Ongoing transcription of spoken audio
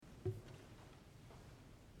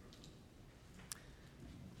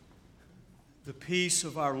The peace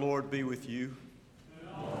of our Lord be with you.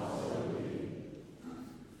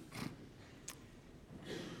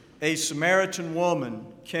 A Samaritan woman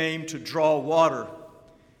came to draw water,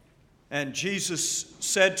 and Jesus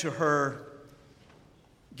said to her,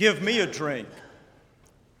 "Give me a drink."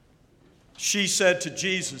 She said to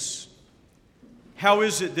Jesus, "How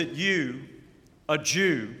is it that you, a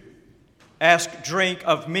Jew, ask drink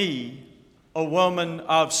of me, a woman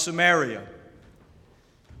of Samaria?"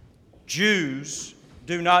 Jews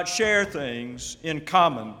do not share things in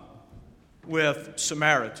common with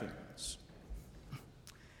Samaritans.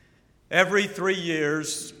 Every 3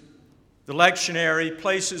 years, the lectionary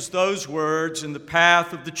places those words in the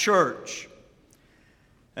path of the church.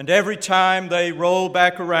 And every time they roll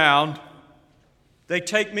back around, they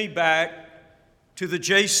take me back to the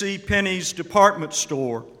J.C. Penney's department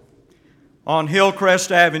store on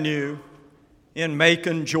Hillcrest Avenue in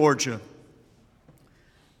Macon, Georgia.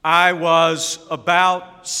 I was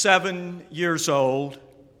about 7 years old,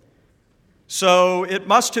 so it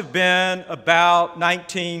must have been about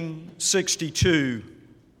 1962.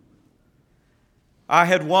 I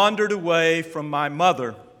had wandered away from my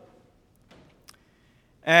mother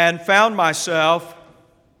and found myself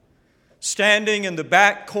standing in the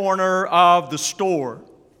back corner of the store,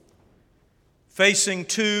 facing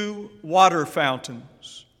two water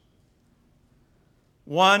fountains.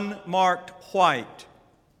 One marked white,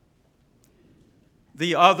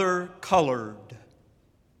 the other colored.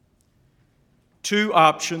 Two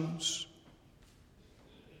options,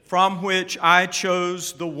 from which I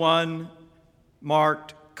chose the one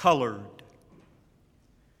marked colored.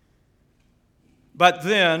 But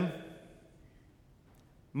then,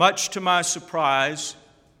 much to my surprise,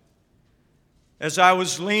 as I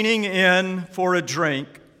was leaning in for a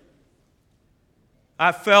drink,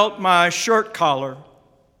 I felt my shirt collar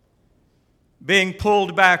being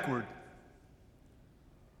pulled backward,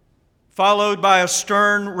 followed by a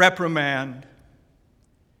stern reprimand,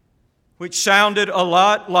 which sounded a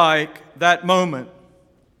lot like that moment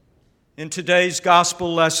in today's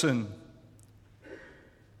gospel lesson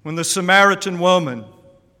when the Samaritan woman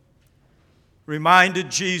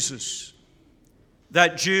reminded Jesus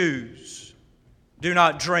that Jews do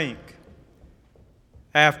not drink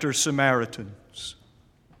after Samaritans.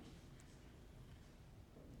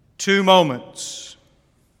 Two moments,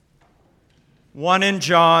 one in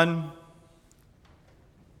John,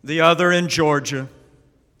 the other in Georgia,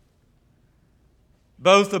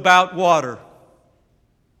 both about water.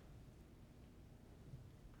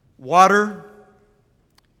 Water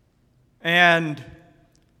and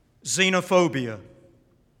xenophobia,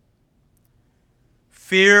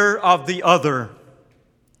 fear of the other,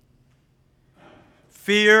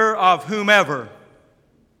 fear of whomever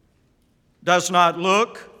does not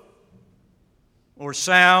look or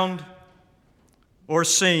sound or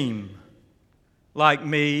seem like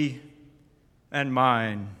me and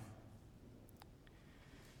mine.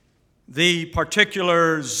 The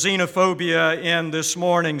particular xenophobia in this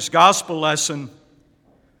morning's gospel lesson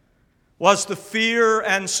was the fear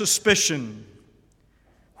and suspicion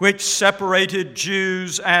which separated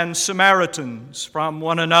Jews and Samaritans from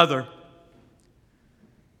one another.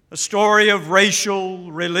 A story of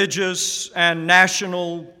racial, religious, and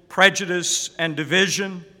national prejudice and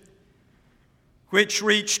division, which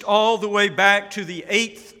reached all the way back to the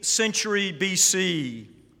 8th century B.C.,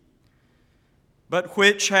 but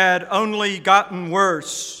which had only gotten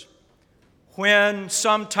worse when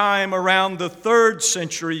sometime around the 3rd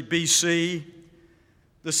century B.C.,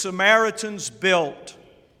 the Samaritans built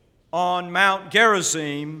on Mount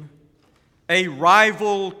Gerizim a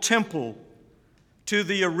rival temple to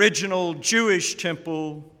the original Jewish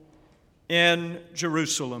temple in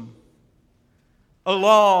Jerusalem. A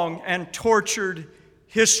long and tortured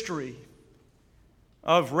history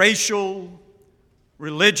of racial,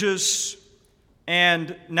 religious,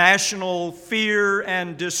 and national fear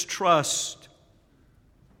and distrust,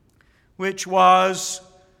 which was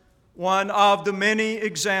one of the many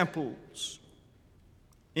examples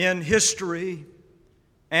in history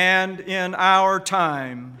and in our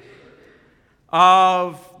time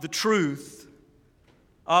of the truth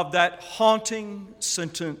of that haunting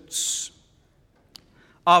sentence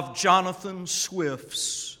of Jonathan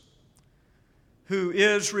Swift's, who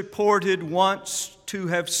is reported once to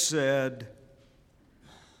have said,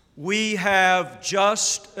 "We have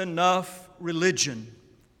just enough religion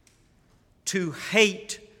to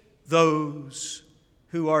hate those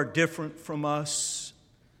who are different from us,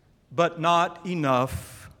 but not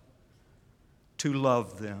enough to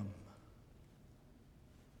love them."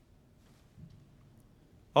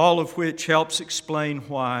 All of which helps explain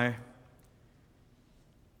why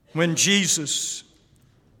When Jesus,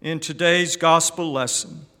 in today's gospel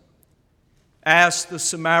lesson, asked the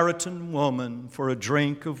Samaritan woman for a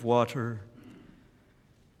drink of water,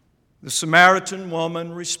 the Samaritan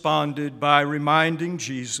woman responded by reminding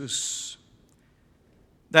Jesus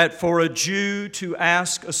that for a Jew to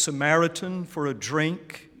ask a Samaritan for a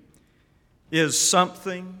drink is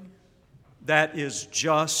something that is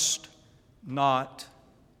just not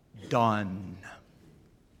done.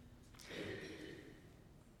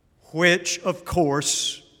 Which, of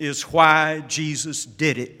course, is why Jesus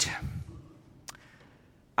did it.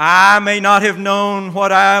 I may not have known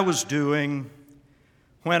what I was doing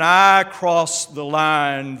when I crossed the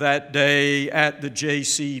line that day at the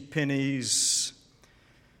J.C. Penney's,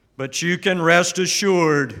 but you can rest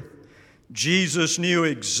assured Jesus knew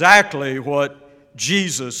exactly what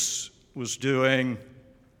Jesus was doing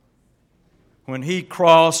when he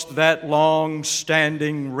crossed that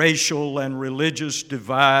long-standing racial and religious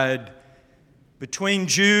divide between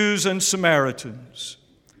Jews and Samaritans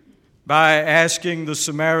by asking the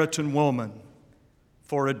Samaritan woman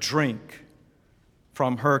for a drink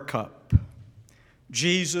from her cup.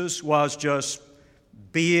 Jesus was just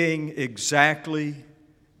being exactly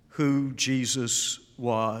who Jesus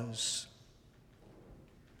was.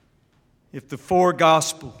 If the four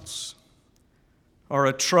Gospels are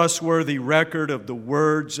a trustworthy record of the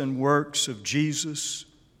words and works of Jesus,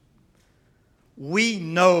 we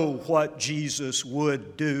know what Jesus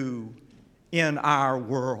would do in our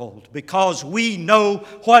world because we know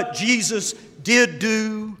what Jesus did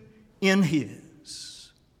do in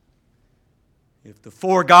His. If the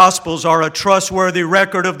four Gospels are a trustworthy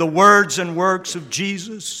record of the words and works of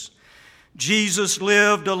Jesus, Jesus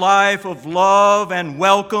lived a life of love and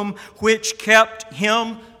welcome which kept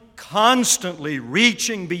Him constantly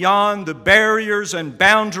reaching beyond the barriers and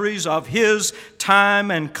boundaries of His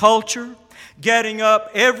time and culture, getting up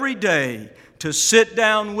every day to sit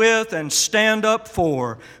down with and stand up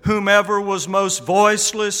for whomever was most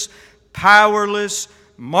voiceless, powerless,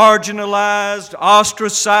 marginalized,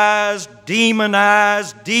 ostracized,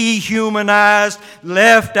 demonized, dehumanized,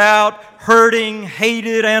 left out, hurting,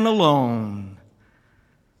 hated, and alone.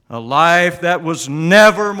 A life that was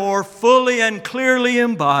never more fully and clearly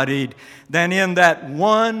embodied than in that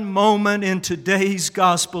one moment in today's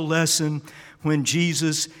gospel lesson when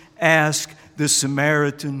Jesus asked the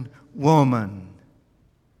Samaritan woman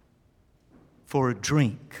for a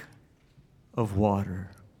drink of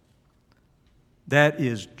water. That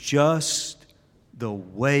is just the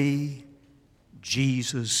way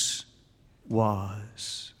Jesus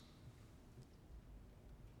was.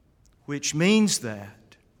 Which means that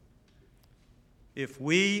if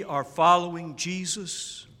we are following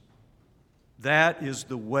Jesus, that is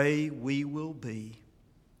the way we will be.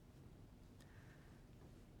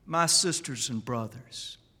 My sisters and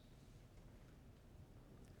brothers,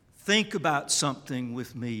 think about something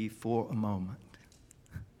with me for a moment.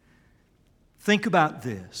 Think about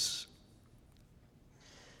this.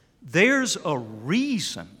 There's a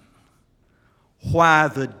reason why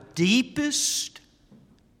the deepest,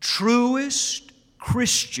 truest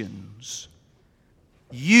Christians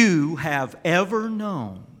you have ever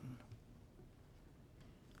known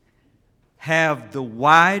have the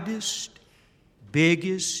widest,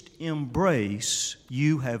 biggest embrace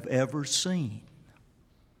you have ever seen.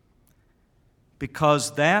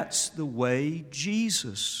 Because that's the way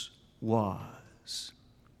Jesus was.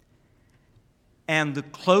 And the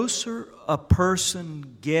closer a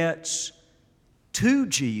person gets to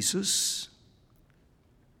Jesus,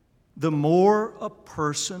 the more a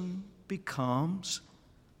person becomes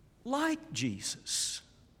like Jesus,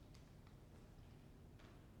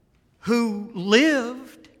 who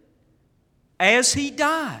lived as He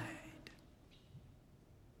died,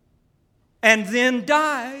 and then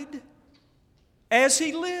died as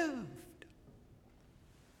He lived,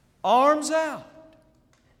 arms out,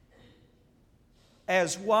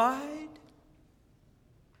 as wide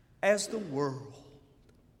as the world.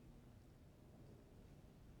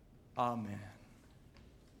 Amen.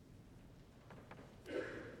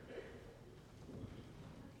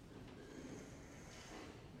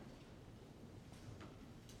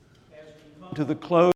 To the close